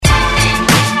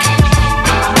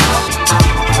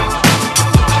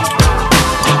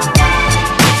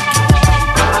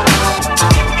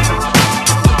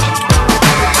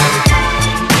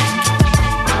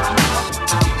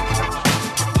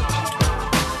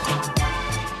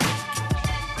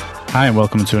Hi, and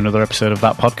welcome to another episode of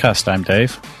That Podcast. I'm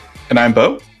Dave. And I'm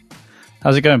Bo.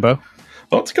 How's it going, Bo?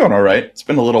 Well, it's going all right. It's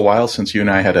been a little while since you and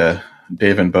I had a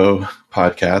Dave and Bo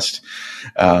podcast.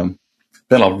 Been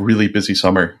a really busy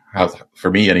summer, for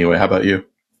me anyway. How about you?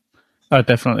 Oh,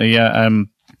 definitely, yeah. I don't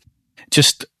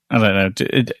know.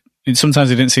 Sometimes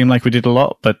it didn't seem like we did a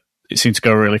lot, but it seemed to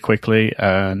go really quickly.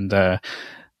 And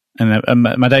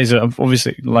my days are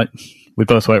obviously, like, we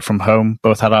both work from home,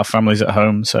 both had our families at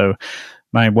home, so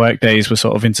my work days were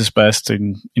sort of interspersed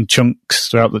in chunks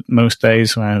throughout most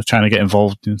days when I was trying to get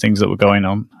involved in things that were going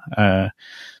on.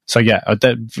 So yeah,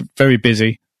 very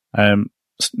busy.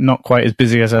 Not quite as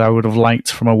busy as I would have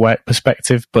liked from a work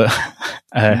perspective, but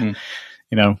you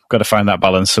know, got to find that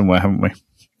balance somewhere, haven't we?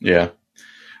 Yeah.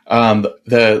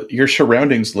 Your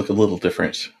surroundings look a little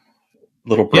different, a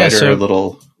little brighter, a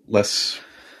little less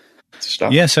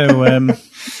stuff. Yeah. So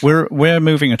we're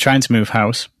moving, or trying to move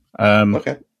house.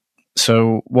 Okay.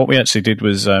 So what we actually did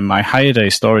was I hired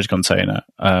a storage container,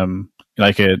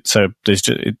 so there's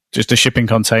just a shipping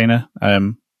container.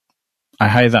 I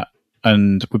hired that,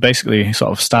 and we basically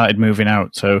sort of started moving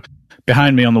out. So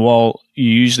behind me on the wall, you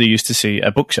usually used to see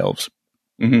bookshelves,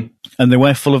 and they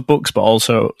were full of books, but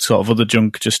also sort of other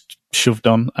junk just shoved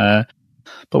on.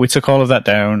 But we took all of that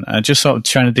down, just sort of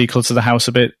trying to declutter the house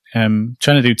a bit. Trying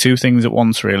to do two things at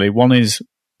once, really. One is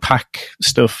pack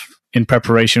stuff in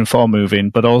preparation for moving,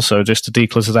 but also just to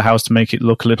declutter the house to make it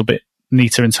look a little bit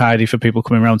neater and tidy for people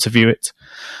coming around to view it.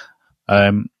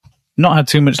 Not had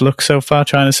too much luck so far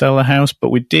trying to sell the house, but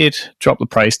we did drop the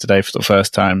price today for the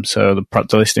first time. So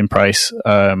the listing price.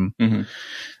 So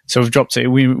we've dropped it.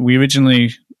 We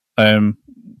originally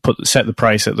set the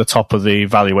price at the top of the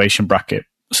valuation bracket.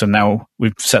 So now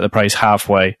we've set the price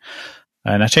halfway.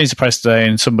 And I changed the price today,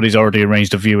 and somebody's already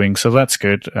arranged a viewing, so that's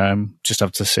good. Just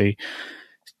have to see.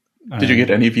 Did you get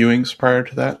any viewings prior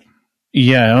to that?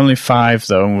 Yeah, only 5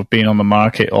 though, and we've been on the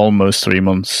market almost 3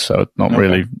 months, so not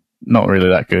really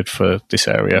that good for this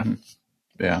area.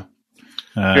 Yeah,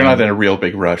 you're not in a real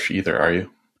big rush either, are you?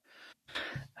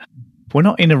 We're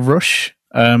not in a rush,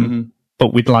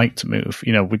 but we'd like to move.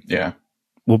 You know,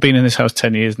 we've been in this house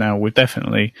 10 years now. We're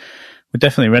definitely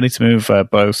ready to move,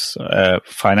 both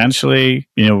financially.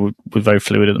 You know, we're very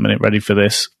fluid at the minute, ready for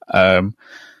this.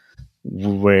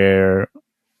 We're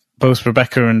both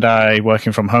Rebecca and I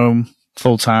working from home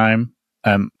full time.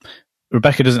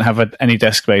 Rebecca doesn't have any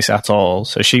desk space at all,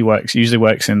 so she usually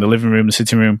works in the living room, the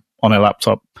sitting room, on her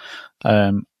laptop.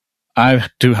 I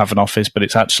do have an office, but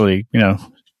it's actually, you know,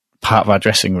 part of our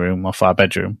dressing room off our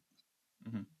bedroom.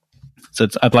 So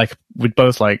we'd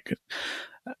both like,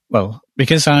 well,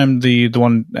 because I'm the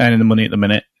one earning the money at the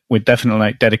minute, we'd definitely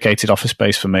like dedicated office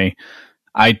space for me.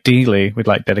 Ideally, we'd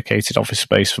like dedicated office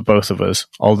space for both of us,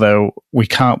 although we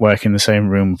can't work in the same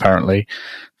room, apparently,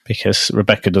 because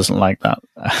Rebecca doesn't like that.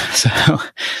 So,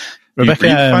 Rebecca,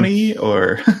 you breathe funny,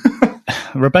 or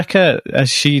Rebecca,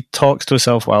 she talks to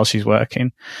herself while she's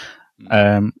working,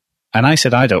 and I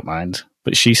said I don't mind,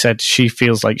 but she said she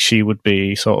feels like she would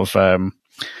be sort of,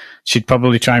 she'd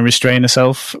probably try and restrain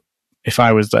herself if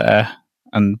I was there,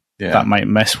 and that might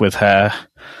mess with her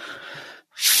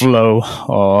flow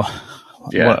or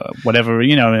whatever,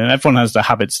 you know. Everyone has their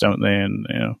habits, don't they? And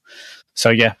you know, so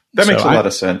yeah, that makes a lot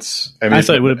of sense. I mean, I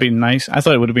thought it would have been nice. I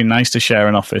thought it would have been nice to share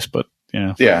an office, but you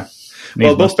know, yeah.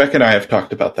 Well, both Beck and I have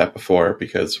talked about that before,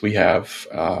 because we have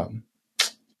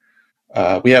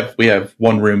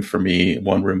one room for me,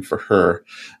 one room for her.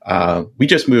 We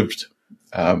just moved.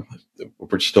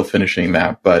 We're still finishing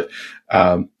that, but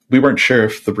we weren't sure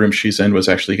if the room she's in was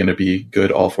actually going to be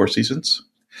good all 4 seasons.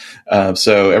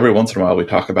 So every once in a while we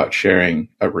talk about sharing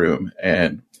a room,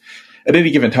 and at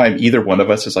any given time, either one of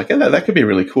us is like, that could be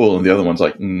really cool. And the other one's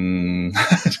like, no.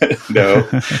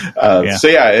 So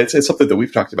yeah, it's something that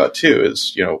we've talked about too,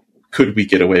 is, you know, could we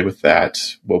get away with that?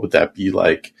 What would that be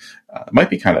like? It might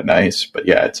be kind of nice, but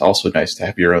yeah, it's also nice to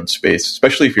have your own space,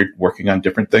 especially if you're working on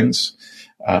different things.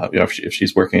 You know, if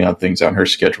she's working on things on her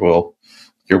schedule,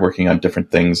 you're working on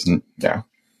different things, and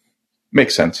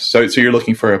makes sense. So you're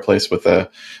looking for a place with a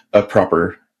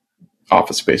proper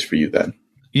office space for you then?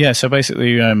 Yeah. So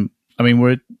basically, I mean,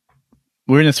 we're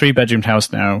in a 3-bedroom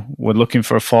house now. We're looking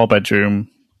for a 4-bedroom.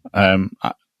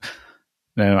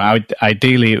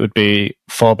 Ideally, it would be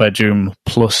 4-bedroom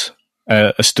plus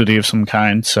a study of some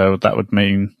kind. So that would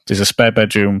mean there's a spare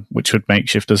bedroom, which would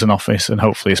makeshift as an office, and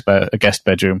hopefully a guest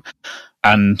bedroom,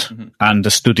 and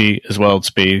a study as well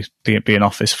to be an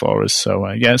office for us. So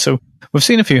so we've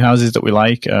seen a few houses that we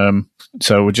like.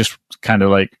 So we're just kind of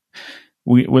like,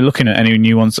 we're looking at any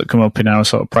new ones that come up in our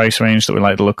sort of price range that we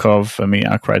like the look of and meet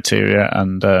our criteria,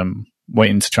 and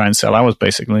waiting to try and sell ours,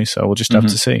 basically. So we'll just have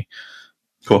to see.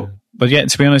 Cool. But yeah,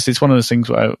 to be honest, it's one of those things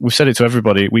where we've said it to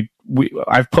everybody.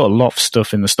 I've put a lot of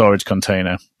stuff in the storage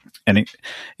container, and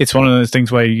it's one of those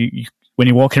things where when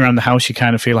you're walking around the house, you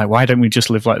kind of feel like, why don't we just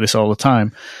live like this all the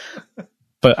time?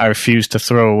 But I refuse to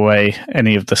throw away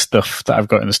any of the stuff that I've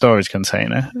got in the storage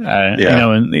container.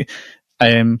 And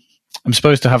I'm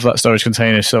supposed to have that storage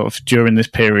container sort of during this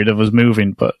period of us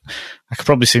moving, but I could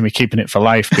probably see me keeping it for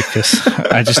life because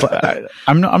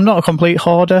I'm not a complete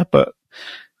hoarder, but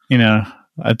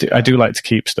I do like to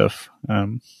keep stuff.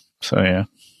 So yeah.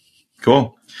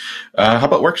 Cool. How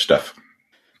about work stuff?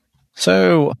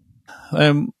 So,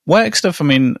 work stuff, I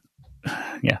mean,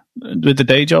 yeah, with the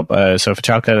day job, so for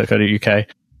childcare.co.uk,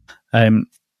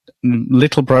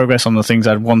 little progress on the things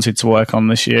I'd wanted to work on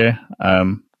this year.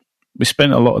 We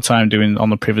spent a lot of time doing on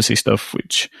the privacy stuff,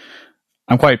 which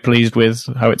I'm quite pleased with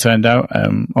how it turned out.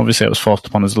 Obviously, it was forced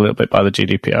upon us a little bit by the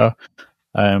GDPR.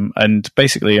 And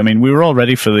basically, I mean, we were all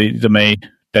ready for the May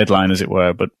deadline, as it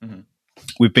were, but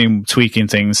we've been tweaking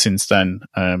things since then.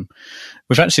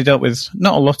 We've actually dealt with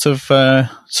not a lot of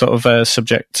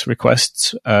subject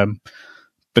requests,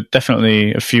 but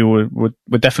definitely a few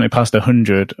were definitely past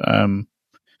 100. And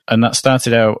that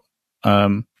started out,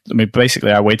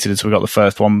 basically I waited until we got the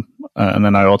first one, and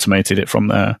then I automated it from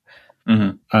there.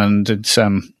 And it's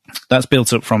that's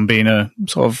built up from being a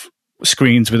sort of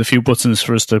screens with a few buttons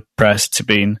for us to press to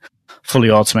being fully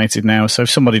automated now. So if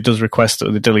somebody does request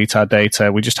that they delete our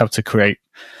data, we just have to create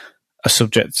a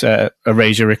subject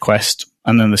erasure request,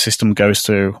 and then the system goes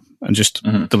through and just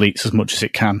deletes as much as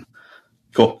it can.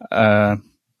 Cool. And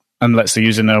lets the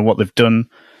user know what they've done.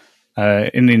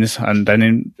 And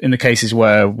then in the cases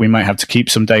where we might have to keep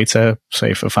some data,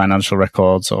 say for financial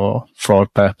records or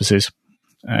fraud purposes,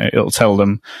 it'll tell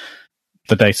them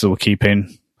the data we're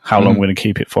keeping, how long we're going to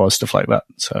keep it for, stuff like that.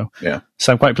 So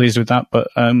I'm quite pleased with that. But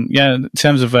in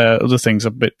terms of other things,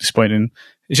 a bit disappointing.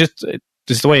 It's just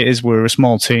the way it is. We're a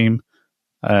small team,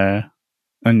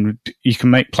 and you can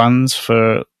make plans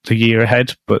for the year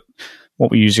ahead, but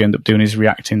what we usually end up doing is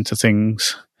reacting to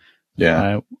things.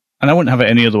 And I wouldn't have it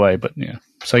any other way, but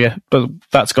but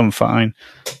that's gone fine.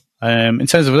 In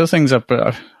terms of other things, I've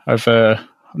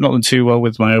not done too well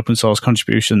with my open source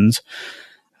contributions.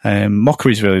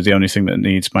 Mockery is really the only thing that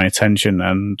needs my attention,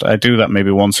 and I do that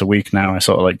maybe once a week now. I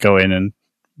sort of like go in and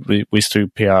whiz through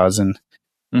PRs, and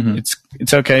it's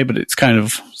okay, but it's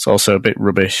also a bit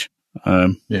rubbish.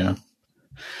 But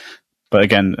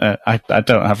again,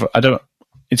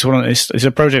 it's it's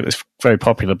a project that's very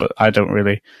popular, but I don't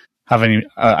really have any.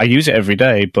 I use it every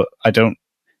day, but I don't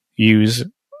use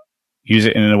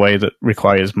it in a way that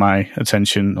requires my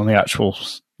attention on the actual.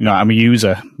 I'm a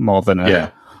user more than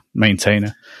a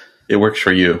maintainer. It works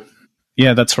for you.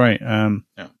 Yeah, that's right. And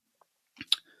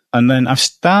then I've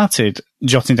started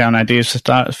jotting down ideas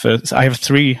I have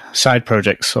 3 side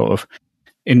projects sort of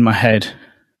in my head.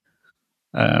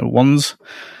 One's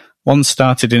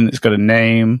started in, it's got a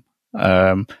name,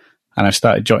 and I've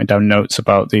started jotting down notes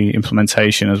about the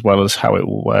implementation as well as how it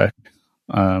will work.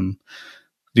 The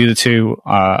other 2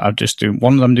 are I'm just doing a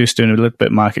little bit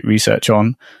of market research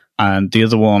on, and the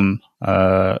other one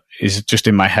is just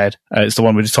in my head. It's the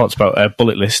one we just talked about, a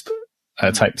bullet list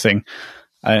type thing.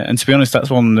 And to be honest, that's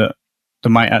one that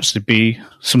there might actually be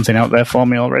something out there for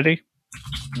me already.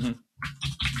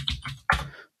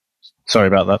 Sorry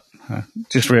about that.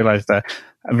 Just realised that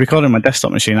I'm recording on my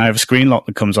desktop machine. I have a screen lock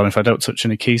that comes on if I don't touch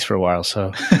any keys for a while.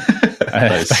 So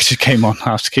that just came on.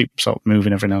 I have to keep sort of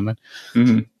moving every now and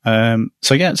then.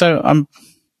 So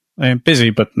I'm busy,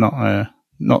 but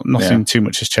nothing too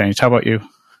much has changed. How about you?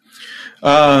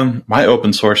 My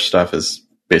open source stuff is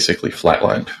basically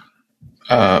flatlined.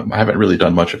 I haven't really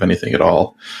done much of anything at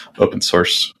all open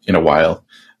source in a while.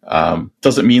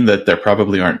 Doesn't mean that there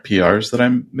probably aren't PRs that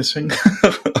I'm missing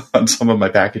on some of my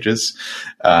packages.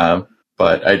 But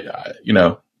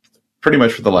I pretty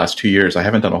much for the last 2 years, I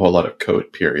haven't done a whole lot of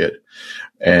code, period.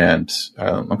 And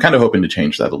I'm kind of hoping to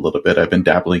change that a little bit. I've been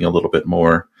dabbling a little bit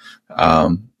more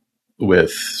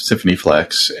with Symfony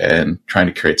Flex and trying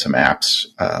to create some apps,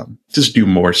 just do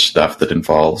more stuff that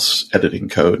involves editing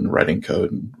code and writing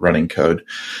code and running code.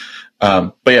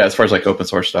 But yeah, as far as like open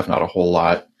source stuff, not a whole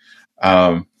lot.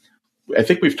 I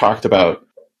think we've talked about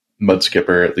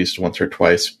Mudskipper at least once or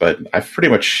twice, but I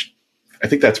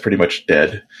think that's pretty much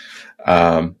dead.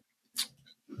 In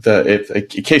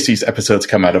case these episodes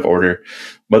come out of order,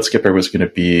 Mudskipper was going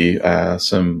to be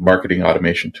some marketing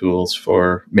automation tools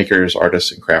for makers,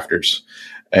 artists, and crafters.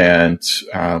 And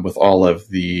with all of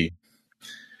the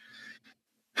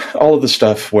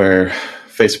stuff where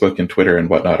Facebook and Twitter and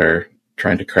whatnot are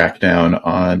trying to crack down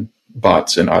on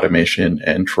bots and automation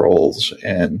and trolls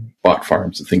and bot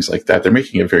farms and things like that. They're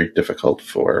making it very difficult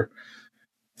for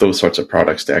those sorts of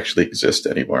products to actually exist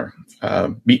anymore.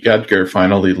 MeetGadger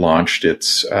finally launched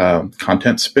its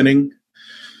content spinning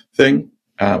thing.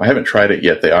 I haven't tried it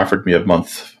yet. They offered me a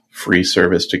month free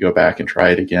service to go back and try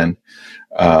it again.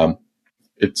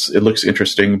 It looks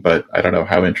interesting, but I don't know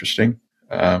how interesting.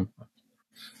 I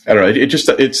don't know.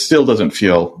 It still doesn't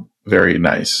feel very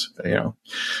nice.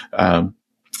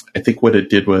 I think what it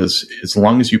did was, as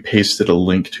long as you pasted a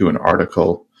link to an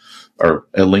article or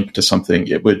a link to something,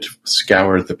 it would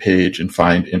scour the page and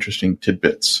find interesting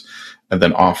tidbits and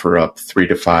then offer up 3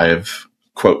 to 5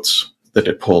 quotes that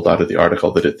it pulled out of the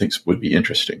article that it thinks would be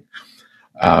interesting.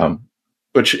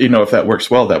 Which, if that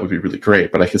works well, that would be really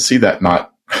great. But I could see that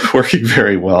not working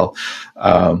very well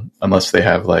unless they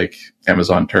have like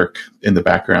Amazon Turk in the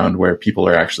background where people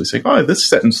are actually saying, oh, this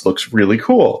sentence looks really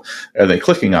cool. And then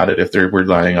clicking on it if they're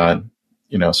relying on,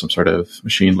 some sort of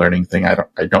machine learning thing. I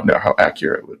don't know how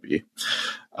accurate it would be.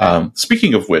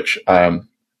 Speaking of which,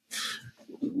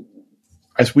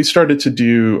 as we started to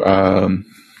do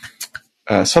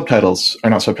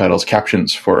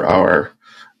captions for our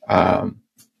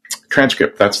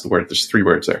transcript. That's the word. There's 3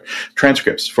 words there.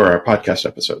 Transcripts for our podcast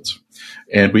episodes.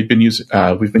 And we've been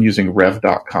using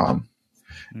Rev.com.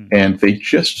 And they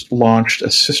just launched a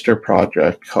sister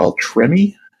project called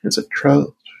Tremi. Is it Let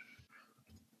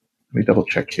me double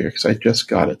check here because I just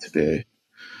got it today.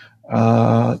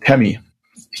 Temi,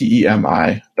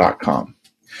 Temi.com.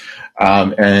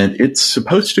 And it's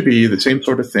supposed to be the same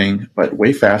sort of thing, but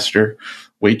way faster,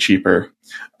 way cheaper,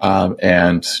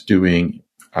 and doing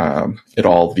it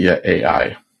all via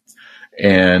AI.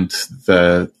 And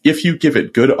if you give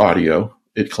it good audio,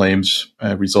 it claims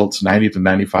results 90 to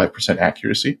 95%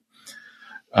 accuracy.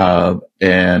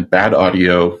 And bad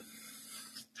audio,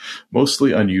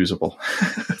 mostly unusable.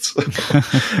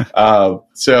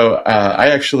 So I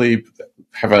actually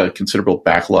have a considerable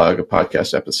backlog of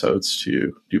podcast episodes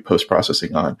to do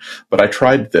post-processing on. But I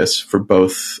tried this for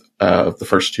both the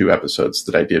first 2 episodes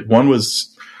that I did. One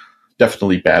was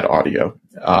definitely bad audio,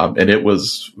 and it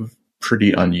was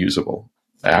pretty unusable.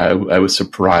 I was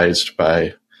surprised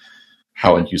by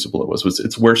how unusable it was.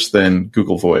 It's worse than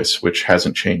Google Voice, which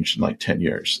hasn't changed in like 10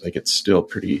 years. Like, it's still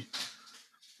pretty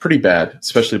bad,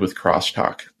 especially with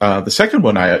crosstalk. The second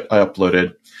one I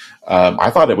uploaded,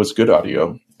 I thought it was good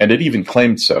audio, and it even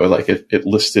claimed so. Like, it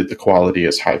listed the quality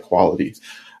as high quality,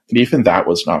 and even that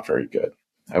was not very good.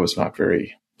 I was not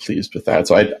very pleased with that.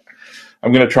 So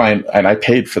I'm going to try and I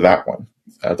paid for that one.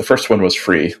 The first one was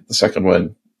free. The second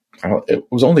one, it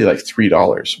was only like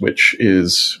 $3, which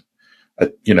is,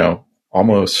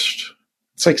 almost,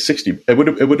 it's like 60. I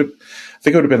think it would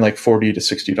have been like $40 to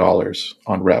 $60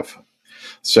 on Rev.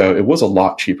 So it was a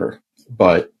lot cheaper,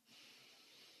 but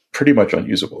pretty much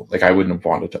unusable. Like, I wouldn't have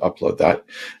wanted to upload that.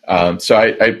 So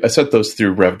I sent those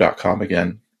through Rev.com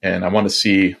again, and I want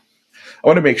to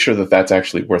make sure that that's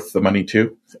actually worth the money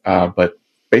too. But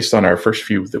based on our first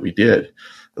few that we did,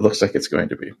 it looks like it's going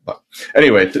to be. But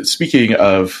anyway, speaking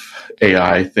of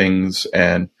AI things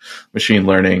and machine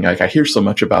learning, like, I hear so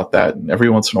much about that, and every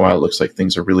once in a while it looks like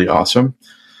things are really awesome.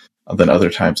 And then other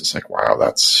times it's like, wow,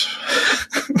 that's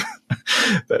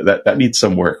that needs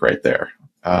some work right there.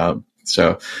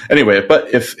 So anyway,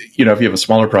 but if you have a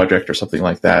smaller project or something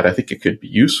like that, I think it could be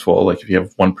useful. Like, if you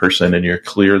have one person and you're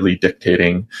clearly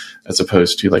dictating, as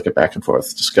opposed to like a back and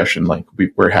forth discussion like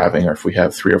we're having, or if we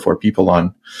have 3 or 4 people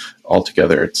on all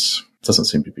together, it doesn't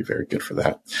seem to be very good for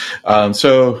that.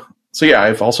 So yeah,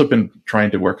 I've also been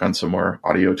trying to work on some more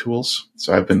audio tools.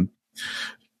 So I've been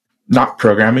not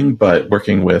programming, but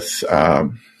working with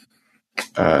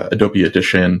Adobe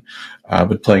Audition,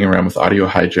 been playing around with Audio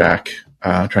Hijack,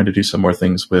 trying to do some more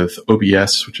things with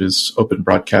OBS, which is Open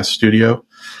Broadcast Studio,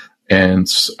 and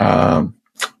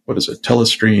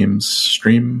Telestream's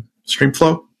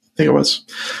StreamFlow, I think it was.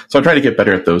 So I'm trying to get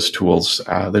better at those tools.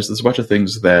 There's a bunch of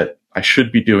things that I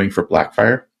should be doing for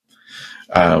Blackfire.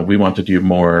 We want to do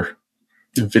more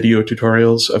video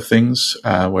tutorials of things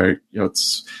where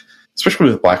it's,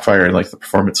 especially with Blackfire and like the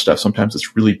performance stuff, sometimes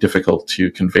it's really difficult to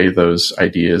convey those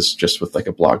ideas just with like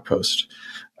a blog post.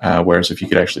 Whereas if you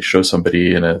could actually show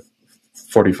somebody in a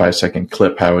 45-second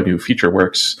clip how a new feature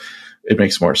works, it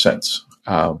makes more sense.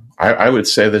 I would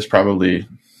say there's probably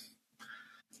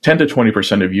 10 to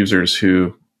 20% of users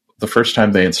who, the first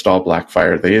time they install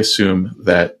Blackfire, they assume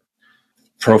that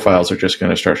profiles are just going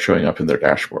to start showing up in their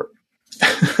dashboard.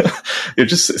 It's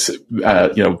just,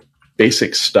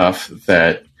 basic stuff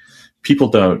that people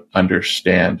don't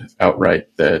understand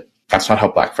outright, that that's not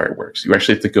how Blackfire works. You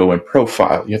actually have to go and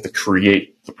profile. You have to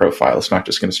create the profile. It's not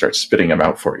just going to start spitting them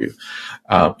out for you.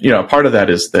 Part of that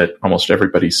is that almost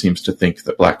everybody seems to think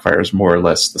that Blackfire is more or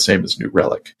less the same as New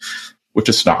Relic, which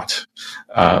it's not.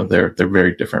 They're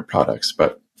very different products.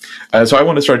 But so I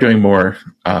want to start doing more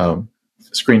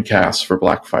screencasts for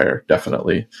Blackfire,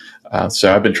 definitely.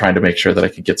 So I've been trying to make sure that I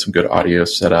can get some good audio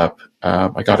set up.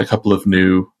 I got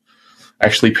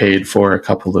actually paid for a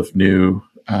couple of new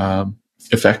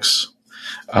effects.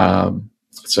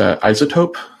 It's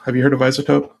iZotope. Have you heard of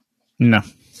iZotope? No.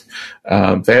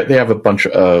 They have a bunch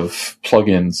of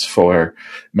plugins for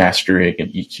mastering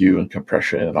and EQ and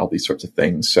compression and all these sorts of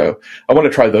things. So I want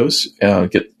to try those,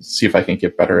 see if I can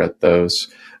get better at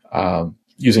those,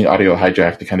 using Audio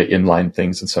Hijack to kind of inline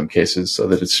things in some cases so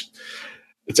that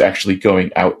it's actually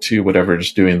going out to whatever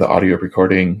is doing the audio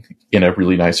recording in a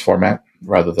really nice format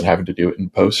rather than having to do it in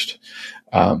post.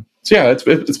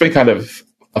 It's been kind of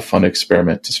a fun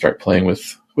experiment to start playing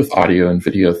with audio and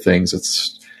video things.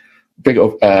 It's big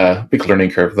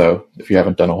learning curve though, if you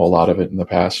haven't done a whole lot of it in the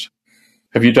past.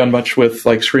 Have you done much with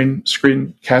like screen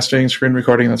casting, screen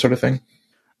recording, that sort of thing?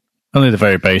 Only the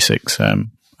very basics.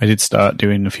 I did start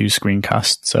doing a few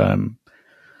screencasts a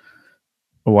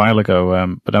while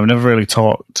ago, but I've never really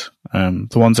taught. The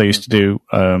ones I used to do,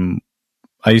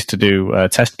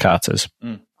 test carters.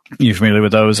 You're familiar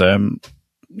with those? And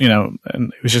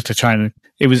it was just to try and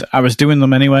I was doing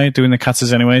them anyway, doing the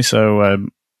cutters anyway. So,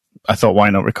 I thought,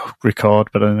 why not record?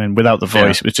 But then without the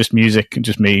voice, It was just music and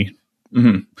just me,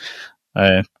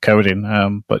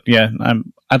 coding. But yeah,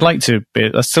 I'd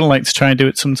still like to try and do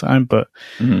it sometime, but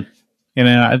I'm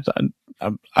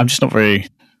just not very,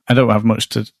 I don't have much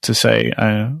to say,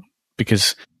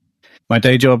 because my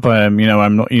day job,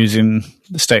 I'm not using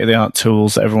the state-of-the-art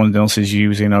tools that everyone else is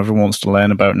using, everyone wants to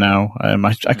learn about now.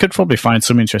 I could probably find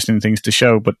some interesting things to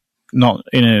show, but not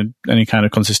in any kind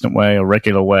of consistent way or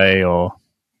regular way.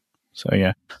 So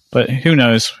yeah. But who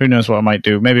knows? Who knows what I might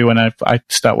do? Maybe when I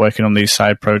start working on these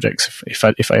side projects, if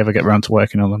I ever get around to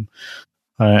working on them,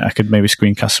 I could maybe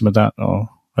screencast some of that, or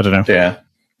I don't know.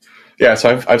 Yeah.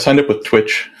 So I've signed up with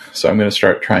Twitch. So I'm going to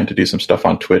start trying to do some stuff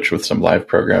on Twitch with some live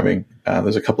programming. I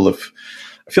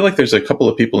feel like there's a couple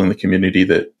of people in the community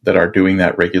that are doing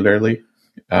that regularly.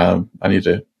 I need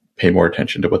to pay more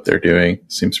attention to what they're doing.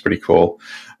 Seems pretty cool.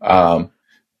 I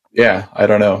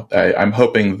don't know. I'm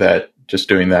hoping that just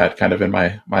doing that kind of in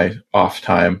my off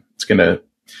time, it's going to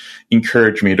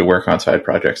encourage me to work on side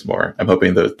projects more. I'm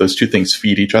hoping that those two things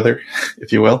feed each other,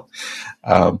 if you will.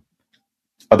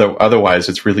 Otherwise,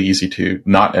 it's really easy to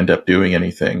not end up doing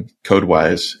anything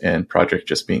code-wise and project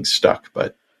just being stuck.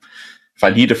 But if I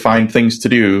need to find things to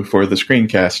do for the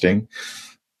screencasting,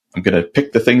 I'm going to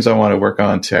pick the things I want to work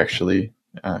on to actually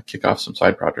kick off some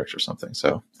side projects or something.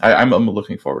 So I'm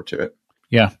looking forward to it.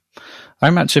 Yeah.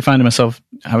 I'm actually finding myself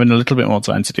having a little bit more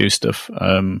time to do stuff.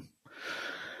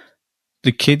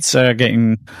 The kids are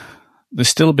they're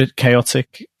still a bit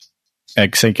chaotic,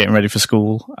 say getting ready for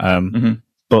school.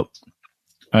 But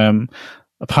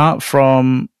apart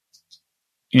from,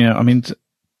 I don't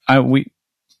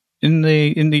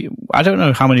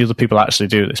know how many other people actually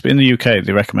do this, but in the UK,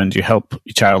 they recommend you help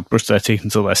your child brush their teeth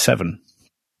until they're 7.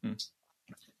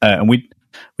 And we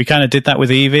kind of did that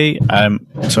with Evie.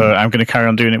 So I'm going to carry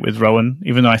on doing it with Rowan,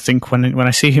 even though I think when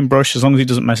I see him brush, as long as he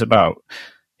doesn't mess about,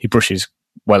 he brushes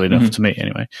well enough to me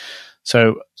anyway.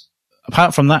 So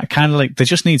apart from that, kind of like they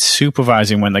just need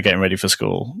supervising when they're getting ready for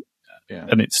school. Yeah.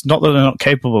 And it's not that they're not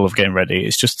capable of getting ready.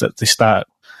 It's just that they start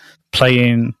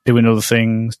playing, doing other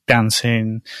things,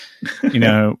 dancing,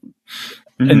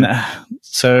 And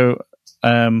so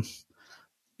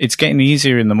it's getting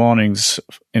easier in the mornings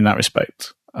in that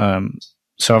respect.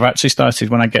 So I've actually started,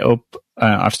 when I get up,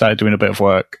 I've started doing a bit of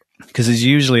work, because it's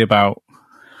usually about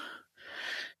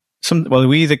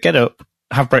we either get up,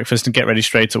 have breakfast and get ready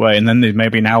straight away, and then there's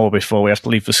maybe an hour before we have to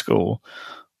leave for school,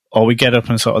 or we get up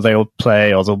and sort of they'll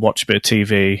play or they'll watch a bit of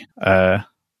TV,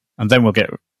 and then we'll get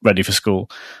ready for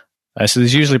school. So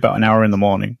there's usually about an hour in the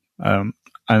morning.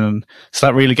 And so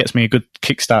that really gets me a good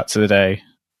kickstart to the day.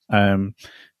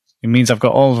 It means I've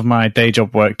got all of my day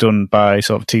job work done by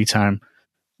sort of tea time,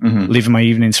 leaving my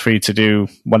evenings free to do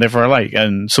whatever I like.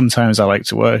 And sometimes I like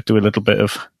to do a little bit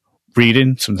of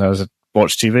reading. Sometimes I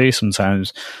watch TV.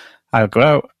 Sometimes I'll go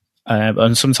out.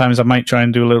 And sometimes I might try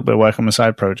and do a little bit of work on my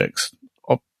side projects.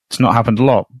 It's not happened a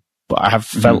lot, but I have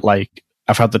felt like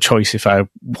I've had the choice if I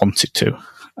wanted to,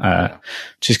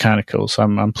 which is kind of cool. So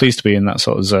I'm pleased to be in that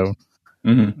sort of zone.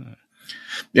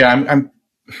 Yeah, I'm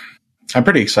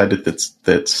pretty excited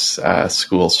that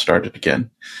school started again.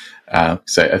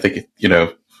 So I think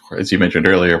as you mentioned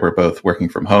earlier, we're both working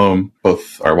from home.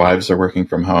 Both our wives are working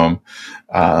from home.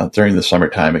 During the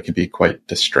summertime, it can be quite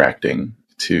distracting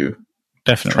to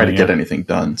try to get anything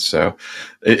done. So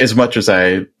as much as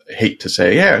I hate to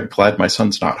say, yeah, I'm glad my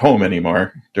son's not home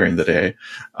anymore during the day,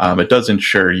 it does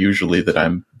ensure usually that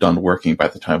I'm done working by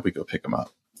the time we go pick him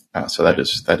up. So that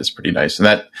is pretty nice. And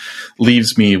that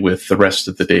leaves me with the rest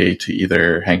of the day to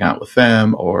either hang out with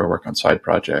them or work on side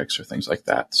projects or things like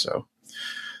that. So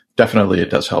definitely it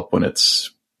does help when it's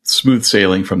smooth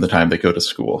sailing from the time they go to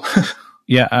school.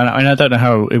 Yeah, and I don't know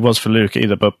how it was for Luke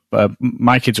either, but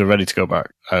my kids were ready to go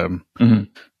back.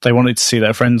 They wanted to see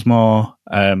their friends more.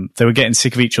 They were getting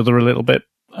sick of each other a little bit.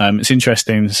 It's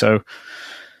interesting. So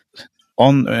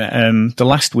on the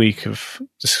last week of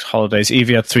this holidays,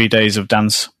 Evie had 3 days of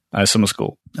dance summer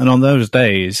school. And on those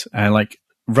days,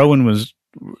 Rowan was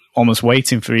almost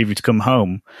waiting for Evie to come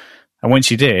home. And when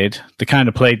she did, they kind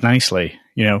of played nicely.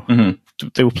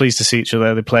 They were pleased to see each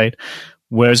other. They played.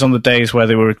 Whereas on the days where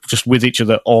they were just with each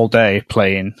other all day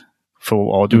playing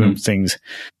or doing things,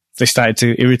 they started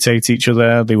to irritate each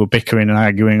other. They were bickering and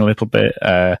arguing a little bit,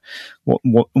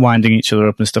 winding each other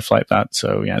up and stuff like that.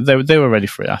 So yeah, they were ready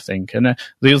for it, I think. And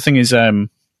the other thing is,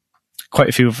 quite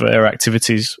a few of their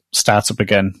activities start up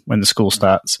again when the school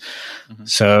starts.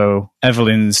 So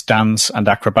Evelyn's dance and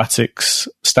acrobatics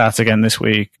start again this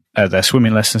week. Their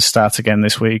swimming lessons start again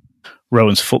this week.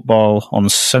 Rowan's football on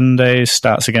Sundays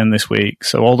starts again this week.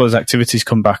 So all those activities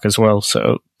come back as well.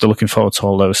 So they're looking forward to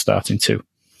all those starting too.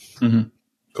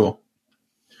 Cool.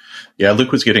 Yeah,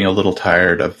 Luke was getting a little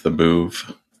tired of the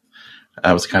move.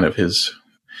 That was kind of his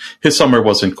summer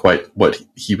wasn't quite what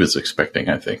he was expecting,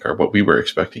 I think, or what we were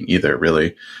expecting either,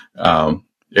 really. The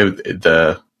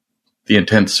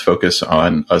intense focus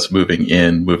on us moving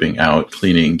in, moving out,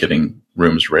 cleaning, getting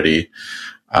rooms ready,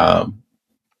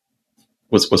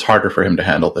 was harder for him to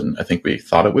handle than I think we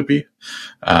thought it would be.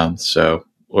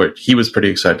 He was pretty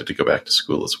excited to go back to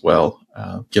school as well,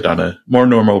 get on a more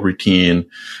normal routine.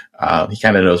 He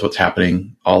kind of knows what's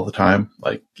happening all the time.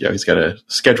 He's got a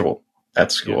schedule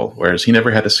at school, whereas he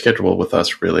never had a schedule with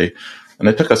us really. And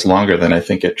it took us longer than I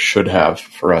think it should have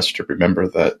for us to remember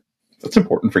that that's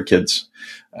important for kids,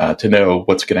 to know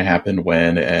what's going to happen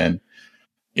when. And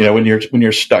when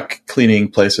you're stuck cleaning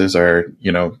places or,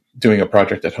 doing a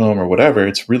project at home or whatever,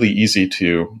 it's really easy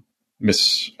to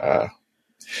misjudge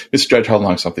how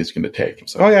long something's going to take.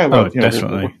 So,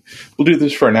 definitely. We'll do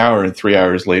this for an hour, and 3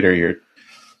 hours later, you're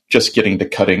just getting to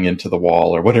cutting into the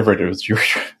wall or whatever it is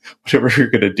whatever you're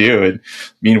going to do. And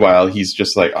meanwhile, he's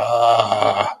just like,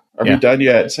 are we done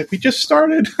yet? It's like, we just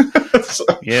started.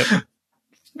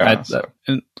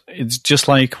 And it's just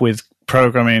like with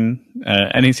programming,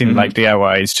 anything like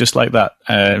DIY, it's just like that.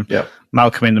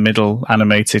 Malcolm in the Middle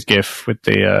animated GIF with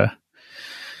the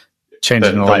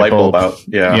changing the light bulb out.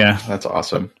 Yeah, that's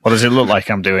awesome. What does it look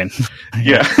like I'm doing?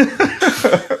 Yeah.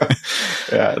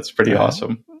 Yeah, it's pretty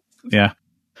awesome. Yeah.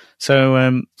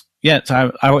 So,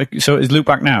 so is Luke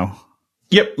back now?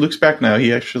 Yep, Luke's back now.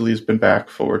 He actually has been back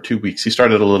for 2 weeks. He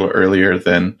started a little earlier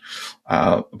than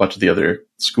a bunch of the other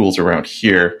schools around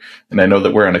here. And I know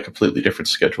that we're on a completely different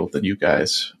schedule than you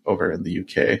guys over in the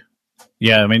UK.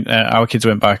 Yeah, I mean, our kids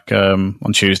went back on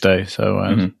Tuesday,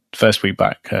 so first week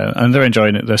back, and they're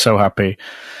enjoying it. They're so happy.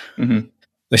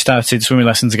 They started swimming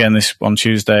lessons again on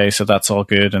Tuesday, so that's all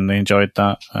good, and they enjoyed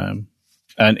that.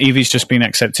 And Evie's just been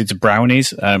accepted to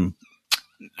Brownies. I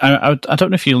don't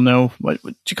know if you'll know. What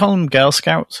do you call them? Girl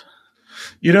Scouts?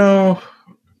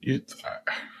 It's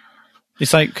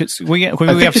like we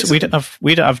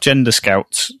don't have gender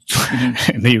scouts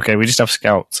in the UK. We just have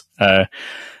scouts.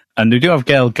 And we do have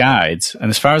Girl Guides, and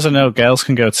as far as I know, girls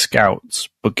can go to Scouts,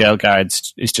 but Girl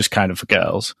Guides is just kind of for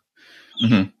girls.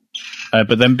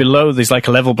 But then below, there's like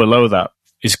a level below that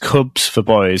is Cubs for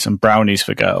boys and Brownies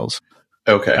for girls.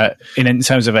 Okay. In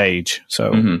terms of age,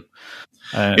 so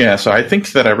so I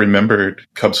think that I remembered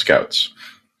Cub Scouts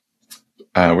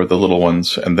were the little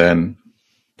ones, and then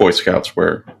Boy Scouts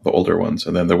were the older ones,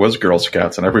 and then there was Girl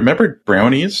Scouts, and I remembered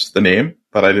Brownies, the name,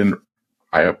 but I didn't.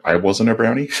 I wasn't a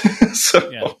brownie,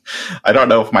 so I don't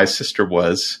know if my sister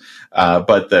was,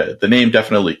 but the name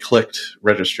definitely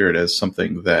registered as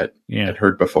something that I'd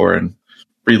heard before and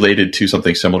related to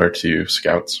something similar to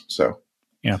Scouts. So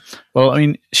yeah, well, I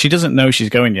mean, she doesn't know she's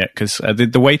going yet because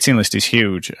the waiting list is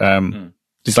huge.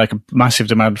 There's like a massive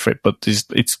demand for it, but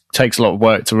it takes a lot of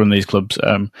work to run these clubs.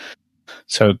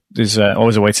 So there's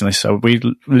always a waiting list. So we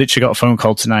literally got a phone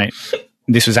call tonight.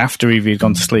 This was after Evie had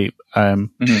gone to sleep.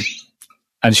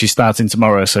 And she's starting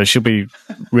tomorrow, so she'll be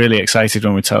really excited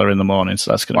when we tell her in the morning.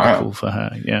 So that's going to be cool for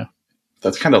her. Yeah,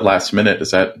 that's kind of last minute.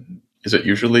 Is it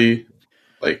usually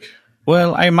like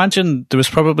Well, I imagine there was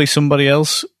probably somebody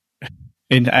else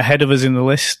ahead of us in the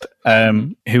list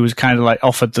who was kind of like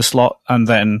offered the slot and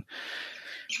then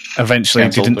eventually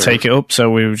didn't take it up. So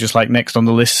we were just like next on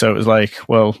the list. So it was like,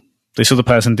 well, this other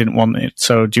person didn't want it.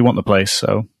 So do you want the place?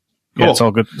 So yeah, cool. It's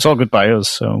all good. It's all good by us.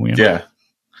 So yeah.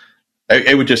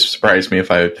 It would just surprise me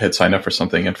if I had signed up for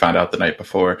something and found out the night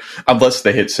before, unless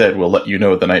they had said, we'll let you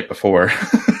know the night before.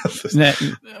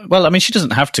 Well, I mean, she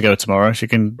doesn't have to go tomorrow. She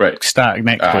can start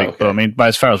next week. Okay. But I mean,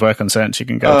 as far as we're concerned, she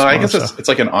can go tomorrow. I guess it's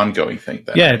like an ongoing thing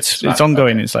then. Yeah, right? it's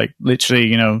ongoing. Okay. It's like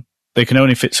literally, they can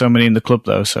only fit so many in the club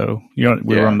though. So we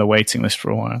were on the waiting list for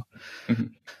a while. Mm-hmm.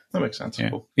 That makes sense.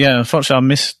 Yeah. Cool. Yeah,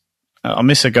 unfortunately, I'll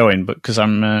miss her going, but because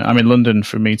I'm in London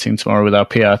for a meeting tomorrow with our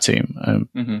PR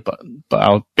team, but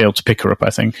I'll be able to pick her up,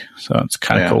 I think. So it's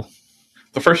kind of cool.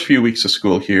 The first few weeks of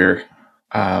school here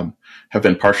have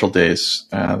been partial days.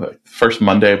 The first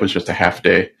Monday was just a half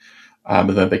day, and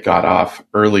then they got off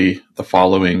early the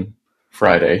following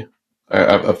Friday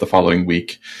of the following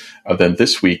week. Then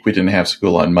this week we didn't have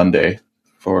school on Monday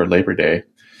for Labor Day,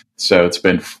 so it's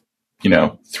been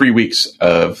 3 weeks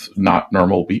of not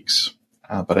normal weeks.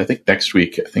 But I think next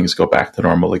week things go back to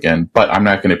normal again. But I'm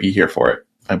not going to be here for it.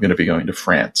 I'm going to be going to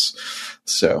France.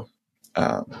 So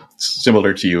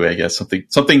similar to you, I guess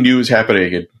something new is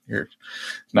happening, and you're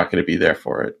not going to be there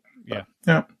for it.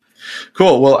 Yeah.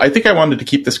 Cool. Well, I think I wanted to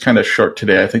keep this kind of short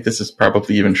today. I think this is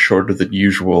probably even shorter than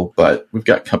usual, but we've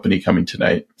got company coming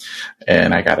tonight,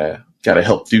 and I gotta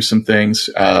help do some things.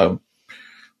 I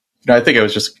think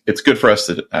it's good for us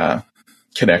to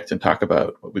connect and talk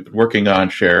about what we've been working on,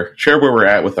 share where we're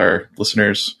at with our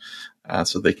listeners,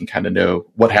 so they can kind of know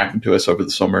what happened to us over the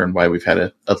summer and why we've had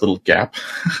a little gap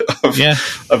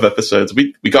of episodes.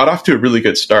 We got off to a really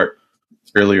good start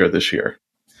earlier this year.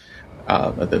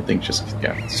 And then things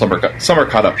summer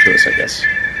caught up to us, I guess.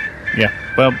 Yeah.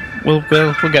 Well, we'll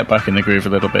get back in the groove a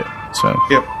little bit. So.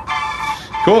 Yep.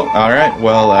 Cool. All right.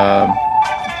 Well,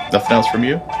 nothing else from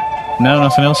you? No,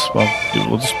 nothing else. Well,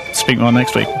 we'll just speak more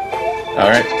next week. All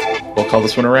right. We'll call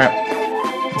this one a wrap.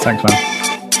 Thanks, man.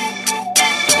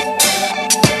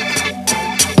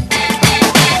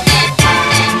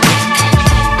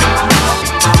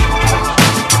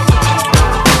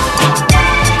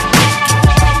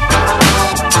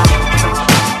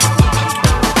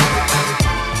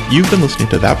 You've been listening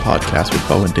to That Podcast with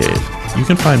Bo and Dave. You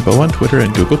can find Bo on Twitter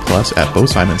and Google Plus at Bo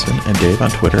Simonson and Dave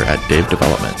on Twitter at Dave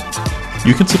Development.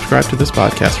 You can subscribe to this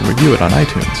podcast and review it on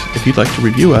iTunes. If you'd like to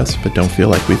review us but don't feel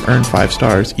like we've earned 5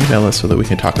 stars, email us so that we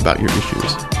can talk about your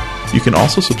issues. You can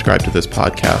also subscribe to this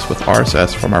podcast with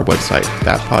RSS from our website,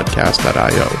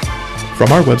 thatpodcast.io.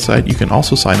 From our website, you can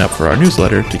also sign up for our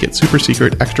newsletter to get super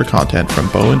secret extra content from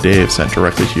Bo and Dave sent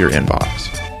directly to your inbox.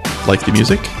 Like the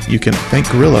music? You can thank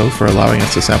Grillo for allowing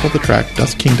us to sample the track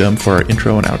Dust Kingdom for our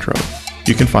intro and outro.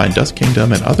 You can find Dust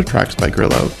Kingdom and other tracks by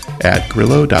Grillo at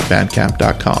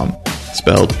grillo.bandcamp.com,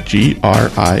 spelled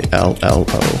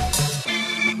Grillo.